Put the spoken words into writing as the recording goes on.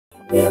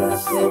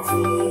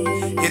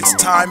It's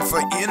time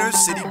for Inner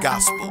City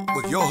Gospel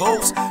with your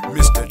host,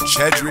 Mr.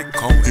 Chedrick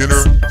Combs.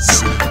 Inner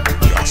City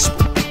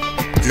Gospel.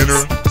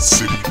 Inner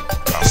City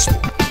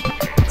Gospel.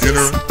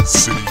 Inner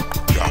City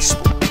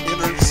Gospel.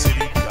 Inner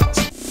City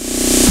Gospel.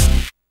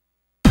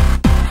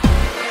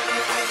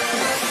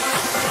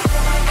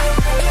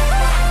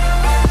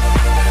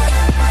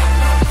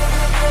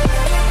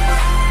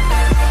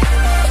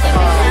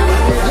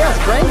 Yes,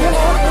 bring him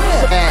on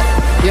in.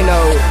 You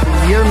know,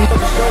 your music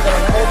show that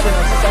our culture and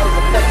our society is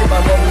affected by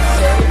what we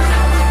say.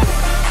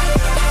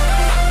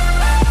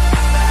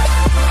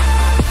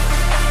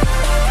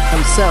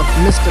 Himself,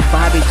 Mr.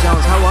 Bobby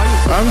Jones. How are you,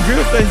 sir? I'm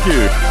good, thank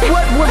you.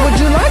 What would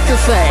you like to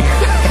say?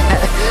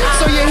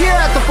 So you're here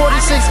at the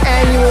 46th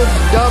Annual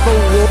Dove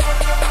Award.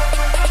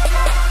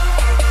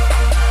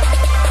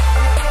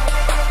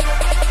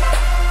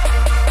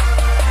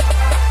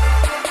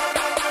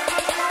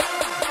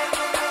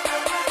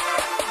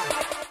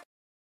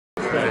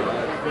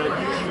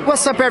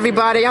 What's up,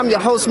 everybody? I'm your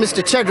host,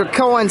 Mr. Chedrick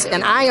Combs,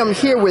 and I am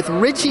here with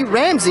Richie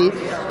Ramsey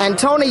and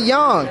Tony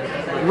Young,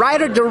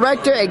 writer,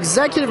 director,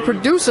 executive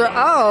producer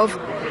of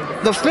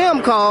the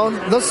film called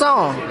The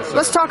Song.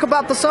 Let's talk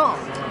about the song.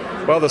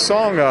 Well, the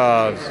song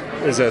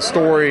is a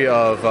story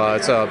of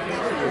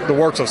the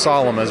works of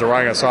Solomon, the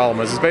writing of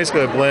Solomon. It's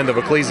basically a blend of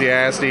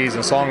Ecclesiastes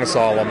and Song of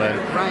Solomon.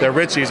 Right. That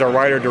Richie's, our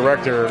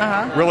writer-director,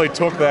 really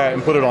took that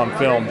and put it on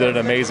film, did an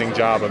amazing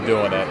job of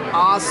doing it.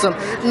 Awesome.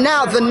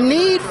 Now, the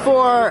need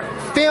for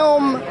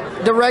film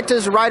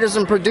directors, writers,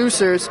 and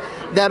producers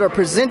that are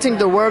presenting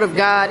the Word of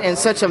God in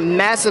such a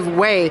massive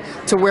way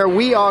to where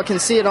we all can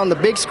see it on the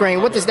big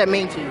screen, what does that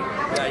mean to you?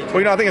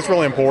 Well, I think it's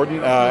really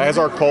important as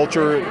our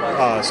culture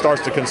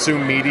starts to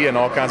consume media in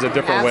all kinds of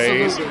different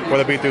ways,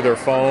 whether it be through their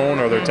phone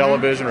or their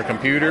television or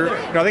computer.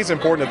 I think it's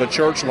important that the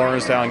church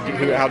learns how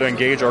to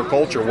engage our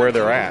culture where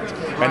they're at.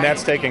 And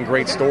that's taking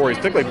great stories,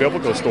 particularly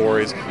biblical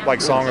stories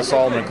like Song of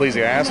Solomon and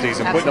Ecclesiastes,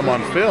 and putting them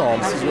on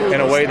film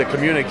in a way that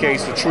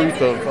communicates the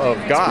truth of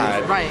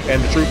God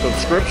and the truth of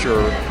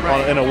Scripture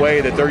in a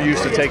way that they're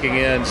used to taking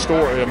in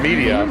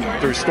media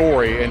through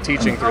story and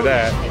teaching through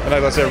that. And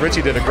as I said,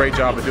 Richie did a great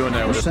job of doing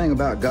that. You sing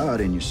about God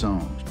in your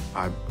songs.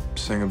 I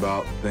sing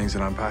about things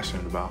that I'm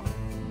passionate about.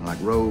 Like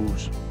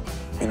Rose.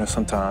 You know,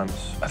 sometimes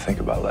I think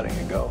about letting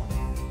it go.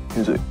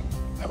 Music,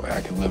 that way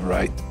I can live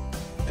right.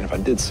 And if I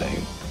did sing,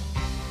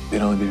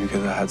 it'd only be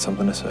because I had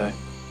something to say.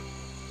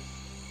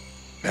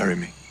 Marry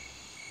me.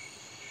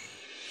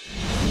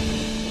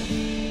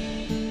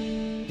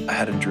 I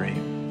had a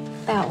dream.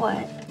 About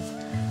what?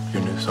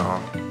 Your new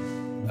song.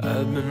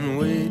 I've been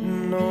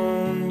waiting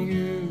on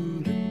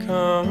you to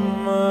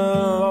come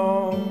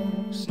along.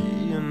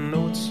 Seeing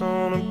notes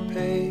on a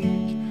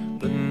page,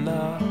 but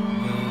not a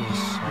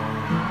song.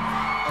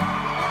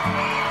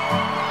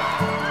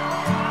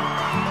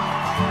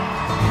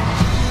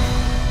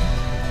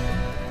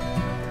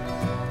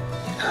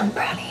 I'm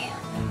proud of you.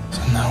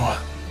 So now what?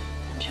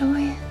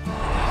 Enjoy it.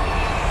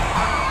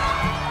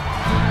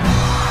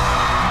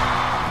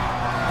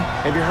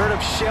 Have you heard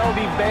of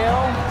Shelby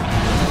Bell?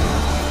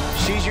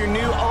 She's your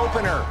new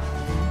opener.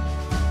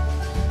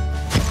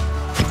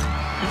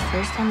 The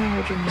first time I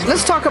heard your music.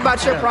 Let's talk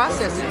about your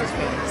process in this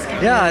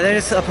film. Yeah, they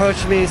just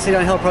approached me, City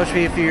on Hill approached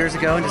me a few years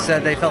ago and just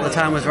said they felt the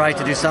time was right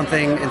to do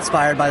something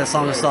inspired by the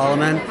Song of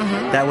Solomon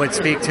that would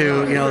speak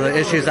to, the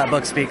issues that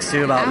book speaks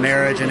to about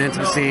marriage and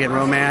intimacy and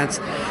romance.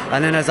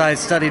 And then as I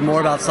studied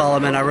more about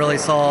Solomon, I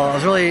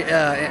was really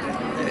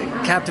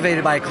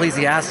captivated by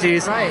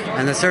Ecclesiastes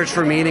and the search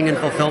for meaning and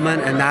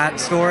fulfillment in that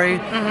story.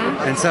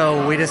 And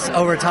so we just,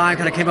 over time,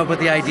 kind of came up with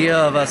the idea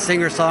of a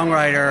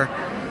singer-songwriter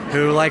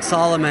who, like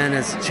Solomon,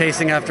 is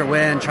chasing after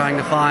wind, trying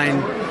to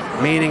find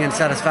meaning and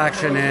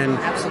satisfaction in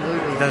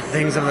the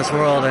things of this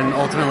world, and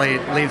ultimately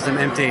leaves them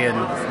empty and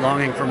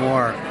longing for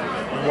more.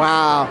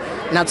 Wow.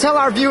 Now tell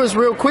our viewers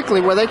real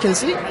quickly where they can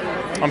see it.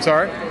 I'm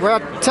sorry? Well,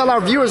 tell our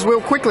viewers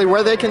real quickly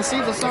where they can see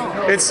the song.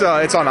 It's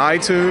on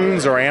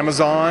iTunes or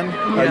Amazon.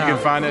 You can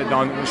find it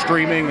on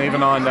streaming,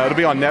 even on it'll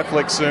be on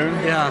Netflix soon.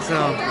 Yeah,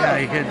 so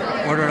you could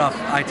order it off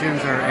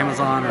iTunes or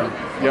Amazon or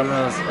one of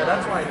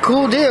those.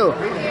 Cool deal.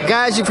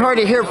 Guys, you've heard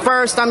it here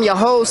first. I'm your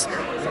host,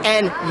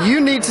 and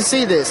you need to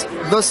see this,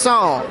 The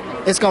Song.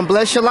 It's going to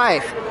bless your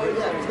life.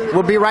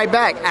 We'll be right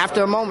back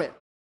after a moment.